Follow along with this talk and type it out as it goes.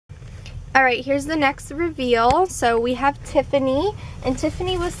Alright, here's the next reveal. So we have Tiffany, and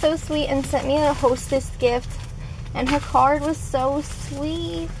Tiffany was so sweet and sent me a hostess gift, and her card was so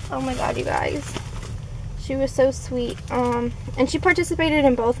sweet. Oh my god, you guys. She was so sweet. And she participated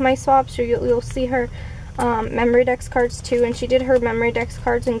in both my swaps, so you'll see her memory dex cards too, and she did her memory dex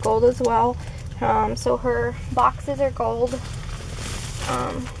cards in gold as well. So her boxes are gold.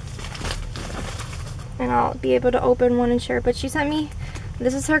 And I'll be able to open one and share, but she sent me,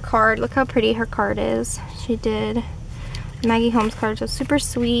 this is her card. Look how pretty her card is. She did Maggie Holmes card, so super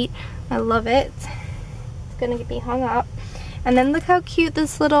sweet. I love it. It's gonna be hung up. And then look how cute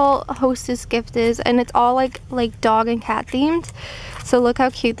this little hostess gift is, and it's all like dog and cat themed. So look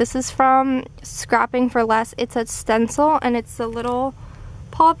how cute. This is from Scrapping for Less. It's a stencil, and it's the little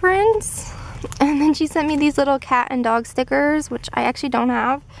paw prints. And then she sent me these little cat and dog stickers, which I actually don't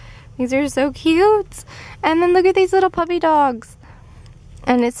have. These are so cute. And then look at these little puppy dogs.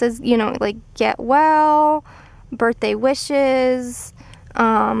 And it says, you know, like, get well, birthday wishes,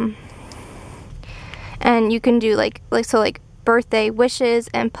 and you can do like birthday wishes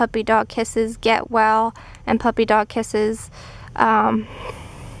and puppy dog kisses, get well and puppy dog kisses,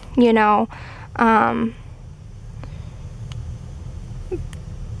 you know, and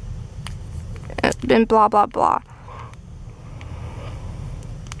blah blah blah.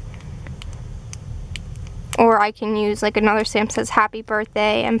 Or I can use like another stamp that says happy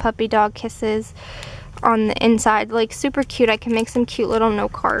birthday and puppy dog kisses on the inside. Like, super cute. I can make some cute little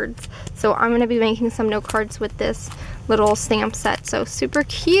note cards. So I'm going to be making some note cards with this little stamp set. So super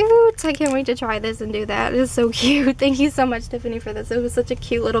cute. I can't wait to try this and do that. It is so cute. Thank you so much, Tiffany, for this. It was such a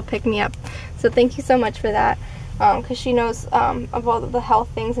cute little pick-me-up. So thank you so much for that. Because she knows of all of the health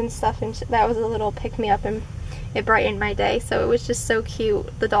things and stuff, and that was a little pick-me-up, and it brightened my day. So it was just so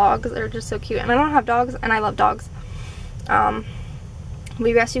cute. The dogs are just so cute. And I don't have dogs, and I love dogs.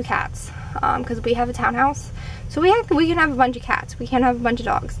 We rescue cats because we have a townhouse. So we can have a bunch of cats. We can't have a bunch of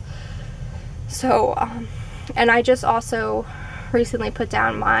dogs. So, and I just also recently put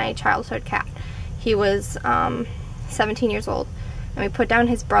down my childhood cat. He was 17 years old. And we put down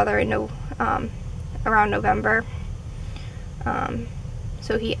his brother in around November.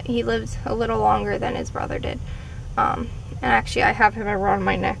 So he lived a little longer than his brother did. And actually I have him around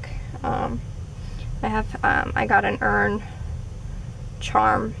my neck. I got an urn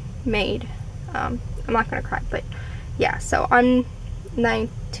charm made. I'm not gonna cry, but yeah, so I'm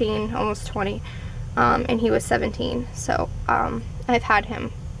 19, almost 20, and he was 17. So I've had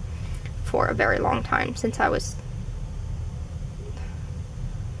him for a very long time, since I was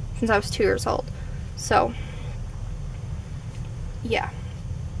 2 years old. So yeah,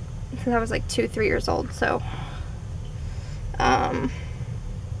 since I was like 2-3 years old. So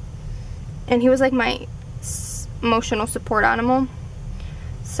and he was like my emotional support animal.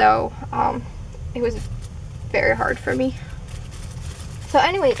 So it was very hard for me. So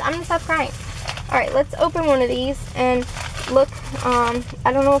anyways, I'm gonna stop crying. Alright, let's open one of these and look. I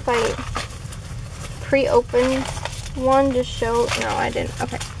don't know if I pre-opened one to show. No, I didn't.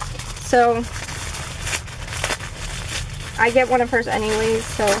 Okay, so I get one of hers anyways,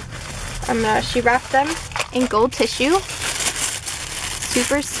 so she wrapped them in gold tissue.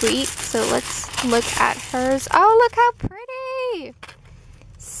 Super sweet. So let's look at hers. Oh, look how pretty.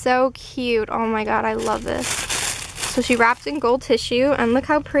 So cute. Oh my god, I love this. So she wrapped in gold tissue, and look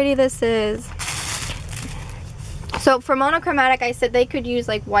how pretty this is. So for Monochromatic, I said they could use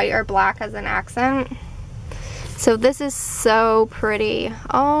like white or black as an accent. So this is so pretty.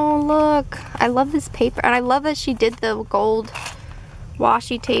 Oh, look. I love this paper, and I love that she did the gold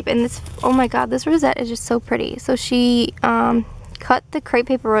washi tape. And this, oh my god, this rosette is just so pretty. So she cut the crepe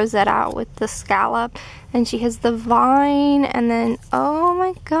paper rosette out with the scallop, and she has the vine, and then, oh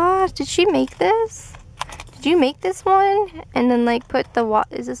my gosh, did she make this? Did you make this one? And then like put the,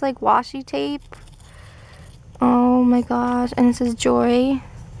 is this like washi tape? Oh my gosh, and it says joy.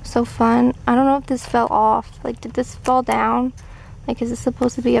 So fun. I don't know if this fell off. Like, did this fall down? Like, is this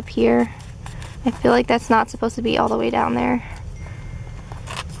supposed to be up here? I feel like that's not supposed to be all the way down there.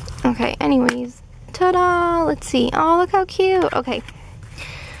 Okay, anyways. Ta-da! Let's see. Oh, look how cute. Okay.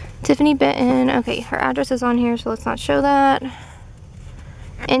 Tiffany Bitten. Okay, her address is on here, so let's not show that.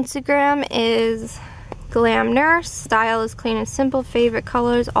 Instagram is glamnurse. Style is clean and simple. Favorite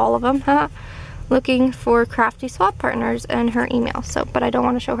colors, all of them. Huh? Looking for crafty swap partners, and her email. So, but I don't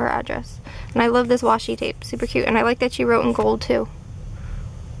want to show her address. And I love this washi tape. Super cute. And I like that she wrote in gold too.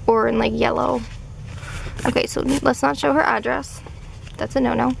 Or in like yellow. Okay, so let's not show her address. That's a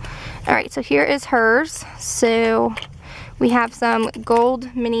no-no. Alright, so here is hers. So we have some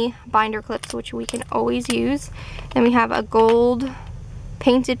gold mini binder clips, which we can always use. And we have a gold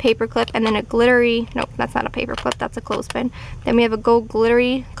painted paper clip, and then a glittery, nope, that's not a paper clip, that's a clothespin. Then we have a gold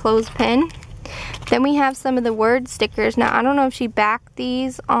glittery clothespin. Then we have some of the word stickers. Now, I don't know if she backed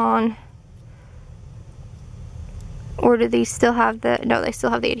these on, or do these still have the, no, they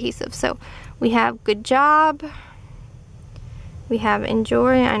still have the adhesive. So we have good job, we have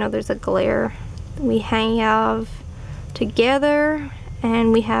enjoy, I know there's a glare, we have together,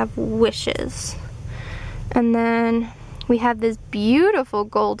 and we have wishes. And then we have this beautiful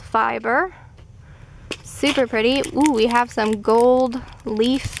gold fiber, super pretty. Ooh, we have some gold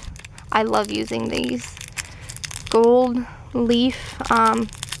leaf. I love using these gold leaf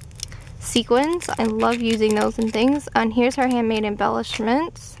sequins. I love using those and things. And here's her handmade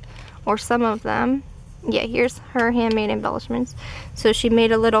embellishments, or some of them. Yeah, here's her handmade embellishments. So she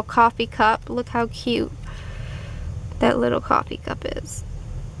made a little coffee cup. Look how cute that little coffee cup is.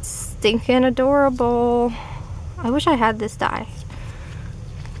 Stinking adorable. I wish I had this die.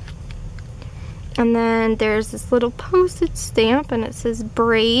 And then there's this little postage stamp, and it says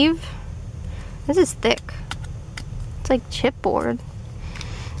brave. This is thick. It's like chipboard.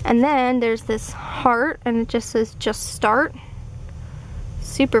 And then there's this heart, and it just says just start.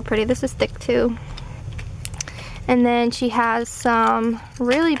 Super pretty. This is thick too. And then she has some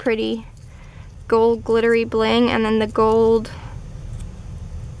really pretty gold glittery bling, and then the gold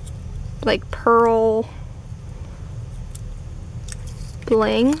like pearl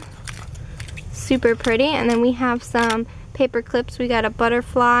bling. Super pretty. And then we have some paper clips. We got a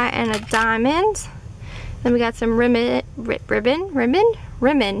butterfly and a diamond. Then we got some ribbon. We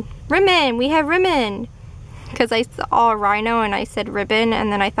have ribbon. Because I saw a rhino and I said ribbon,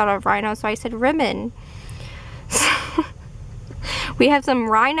 and then I thought of rhino, so I said ribbon. We have some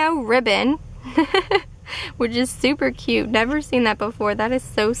rhino ribbon, which is super cute. Never seen that before. That is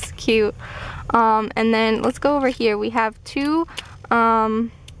so cute. And then let's go over here. We have two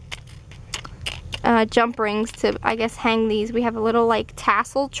jump rings to, I guess, hang these. We have a little like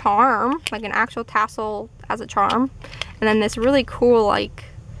tassel charm, like an actual tassel as a charm, and then this really cool like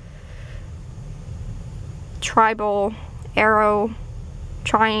tribal arrow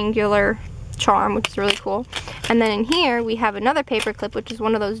triangular charm, which is really cool. And then in here we have another paper clip, which is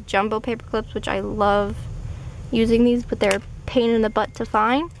one of those jumbo paper clips, which I love using these, but they're a pain in the butt to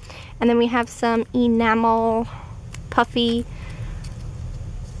find. And then we have some enamel puffy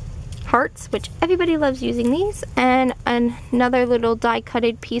hearts, which everybody loves using these, and another little die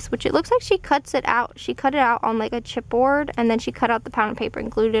cutted piece, which it looks like she cuts it out. She cut it out on like a chipboard, and then she cut out the pound paper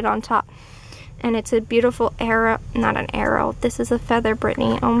and glued it on top. And it's a beautiful arrow, not an arrow, this is a feather,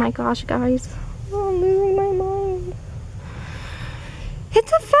 Brittany. Oh my gosh, guys. Oh, I'm losing my mind.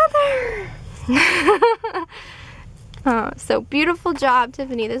 It's a feather! So beautiful job,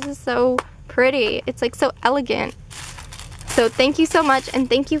 Tiffany. This is so pretty. It's like so elegant. So thank you so much, and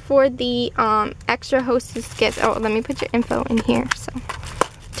thank you for the extra hostess gift. Oh, let me put your info in here. So,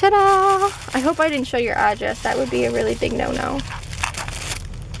 ta-da! I hope I didn't show your address. That would be a really big no-no.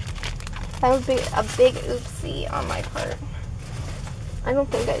 That would be a big oopsie on my part. I don't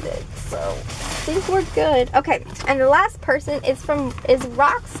think I did, so I think we're good. Okay, and the last person is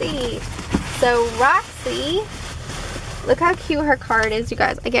Roxie. So Roxie, look how cute her card is, you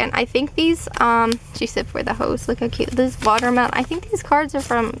guys. Again, I think these, she said for the host, look how cute. This watermelon, I think these cards are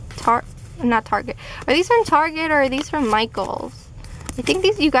from not Target. Are these from Target or are these from Michael's? I think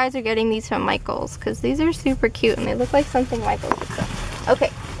you guys are getting these from Michael's, because these are super cute and they look like something Michael's would do. Okay,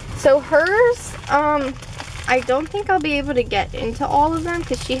 so hers, I don't think I'll be able to get into all of them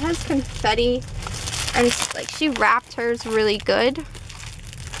because she has confetti, and like she wrapped hers really good.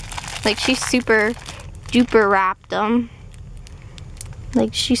 Like she super duper wrapped them.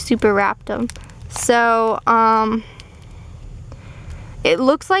 Like she super wrapped them. So it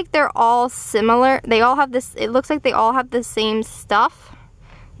looks like they're all similar. They all have this, it looks like they all have the same stuff,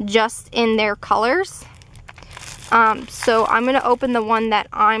 just in their colors. So I'm gonna open the one that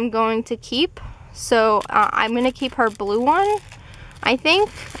I'm going to keep. So I'm gonna keep her blue one, I think.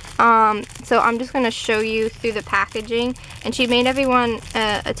 So I'm just gonna show you through the packaging. And she made everyone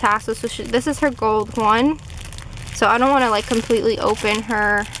a tassel, so this is her gold one. So I don't want to like completely open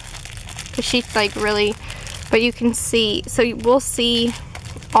her, because she's like really, but you can see, so we'll see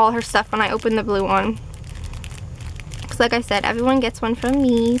all her stuff when I open the blue one. Because like I said, everyone gets one from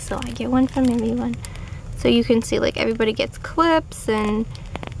me, so I get one from everyone. So you can see like everybody gets clips, and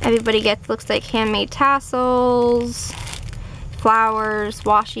everybody gets, looks like handmade tassels, flowers,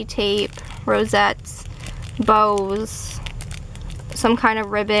 washi tape, rosettes, bows, some kind of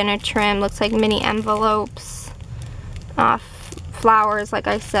ribbon or trim, looks like mini envelopes, flowers like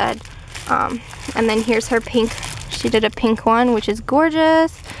I said, and then here's her pink She did a pink one, which is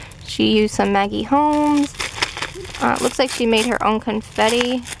gorgeous. She used some Maggie Holmes. Looks like she made her own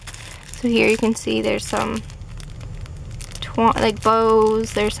confetti. So here you can see there's some like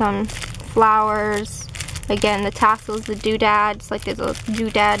bows, there's some flowers. Again, the tassels, the doodads, like there's a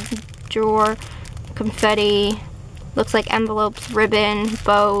doodad drawer, confetti. Looks like envelopes, ribbon,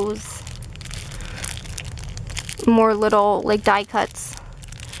 bows. More little like die cuts.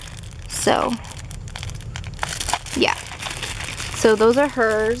 So yeah, so those are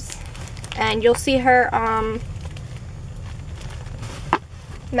hers, and you'll see her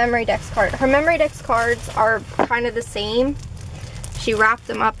memory dex card. Her memory dex cards are kind of the same. She wrapped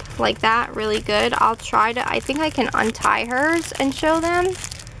them up like that really good. I'll try to, I think I can untie hers and show them,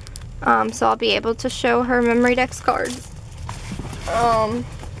 so I'll be able to show her memory dex cards,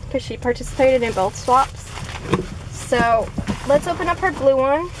 because she participated in both swaps. So let's open up her blue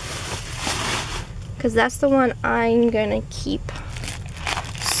one, because that's the one I'm gonna keep.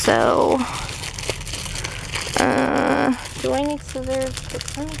 So, do I need scissors?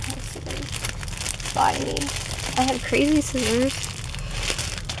 I don't have scissors. Buy me. I have crazy scissors.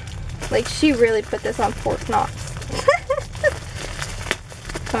 Like, she really put this on Fort Knox.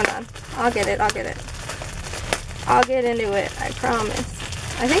 Hold on. I'll get it. I'll get it. I'll get into it. I promise.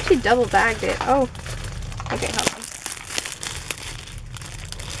 I think she double bagged it. Oh. Okay, hold on.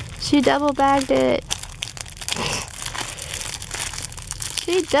 She double bagged it.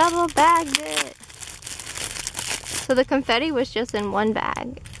 She double bagged it. So the confetti was just in one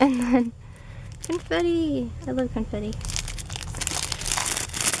bag. And then confetti. I love confetti.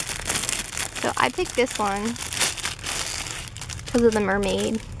 So I picked this one because of the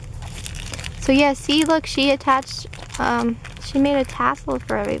mermaid. So yeah, see, look, she attached, she made a tassel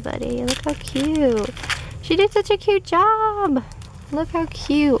for everybody. Look how cute. She did such a cute job. Look how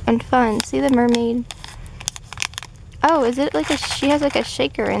cute and fun. See the mermaid? Oh, is it like a, she has like a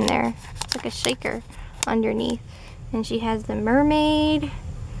shaker in there. It's like a shaker underneath. And she has the mermaid.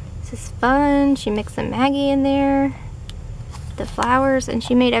 This is fun. She mixed some Maggie in there. The flowers, and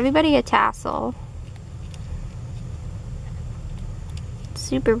she made everybody a tassel.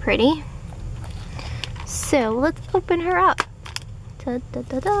 Super pretty. So let's open her up. Da, da,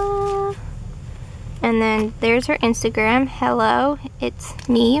 da, da. And then there's her Instagram. Hello, it's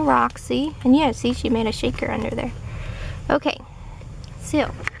me, Roxie. And yeah, see, she made a shaker under there. Okay,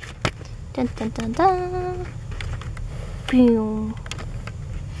 so dun, dun, dun, dun. Boom.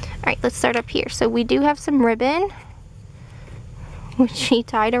 Alright, let's start up here. So we do have some ribbon, which she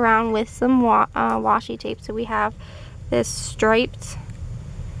tied around with some washi tape. So we have this striped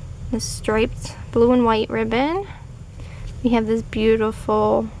blue and white ribbon. We have this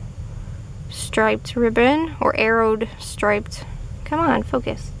beautiful striped ribbon, or arrowed striped, come on,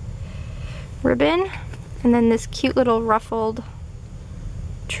 focus, ribbon. And then this cute little ruffled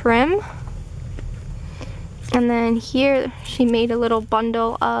trim. And then here she made a little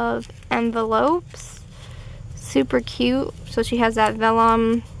bundle of envelopes. Super cute. So she has that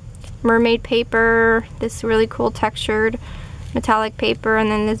vellum mermaid paper, this really cool textured metallic paper, and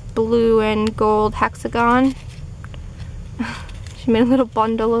then this blue and gold hexagon. She made a little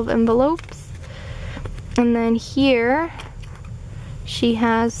bundle of envelopes. And then here she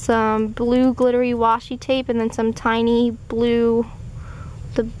has some blue glittery washi tape, and then some tiny blue,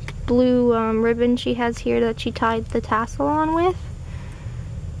 the blue ribbon she has here that she tied the tassel on with.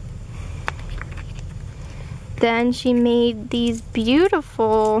 Then she made these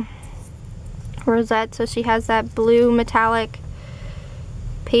beautiful rosettes. So she has that blue metallic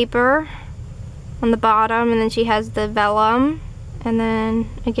paper on the bottom, and then she has the vellum, and then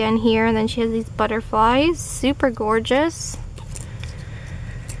again here, and then she has these butterflies. Super gorgeous.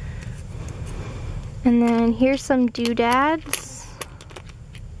 And then here's some doodads.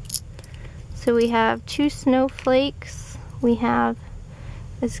 So we have 2 snowflakes. We have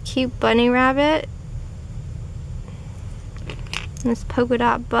this cute bunny rabbit, and this polka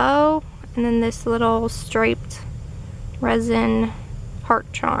dot bow, and then this little striped resin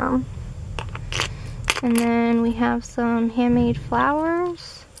heart charm. And then we have some handmade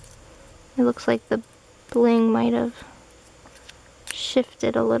flowers. It looks like the bling might have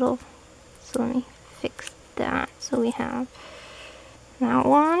shifted a little, so let me fix that. So we have that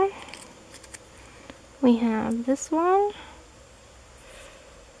one. We have this one.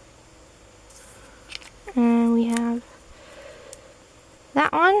 And we have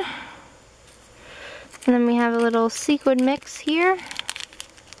that one. And then we have a little sequin mix here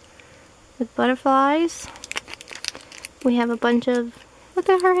with butterflies. We have a bunch of, look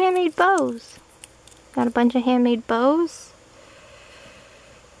at her handmade bows. Got a bunch of handmade bows.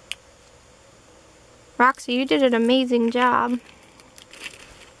 Roxie, you did an amazing job.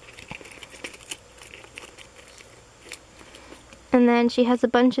 And then she has a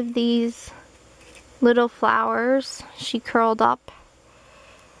bunch of these little flowers she curled up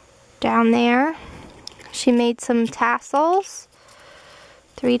down there. She made some tassels,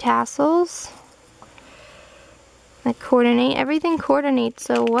 3 tassels that coordinate. Everything coordinates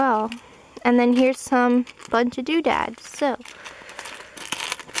so well. And then here's some bunch of doodads. So,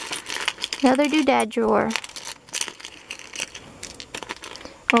 another doodad drawer.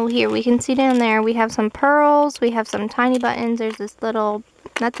 Oh, here we can see down there we have some pearls, we have some tiny buttons. There's this little,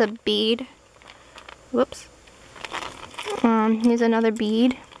 that's a bead. Whoops. Here's another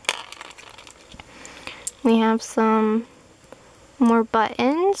bead. We have some more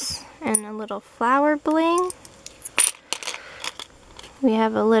buttons and a little flower bling. We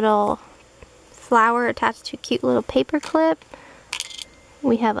have a little flower attached to a cute little paper clip.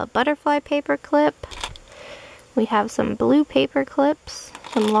 We have a butterfly paper clip. We have some blue paper clips,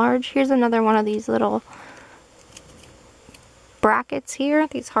 some large. Here's another one of these little brackets here.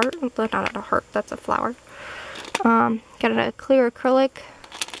 These heart, not a heart, that's a flower. Got a clear acrylic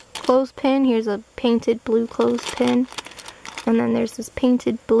clothespin. Here's a painted blue clothespin. And then there's this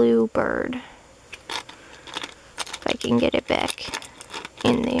painted blue bird. If I can get it back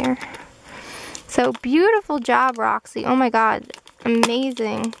in there. So beautiful job, Roxie. Oh my god,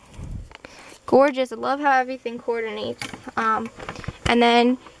 amazing. Gorgeous. I love how everything coordinates. And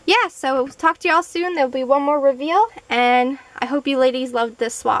then, yeah, so talk to y'all soon. There'll be one more reveal. And I hope you ladies loved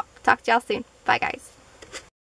this swap. Talk to y'all soon. Bye, guys.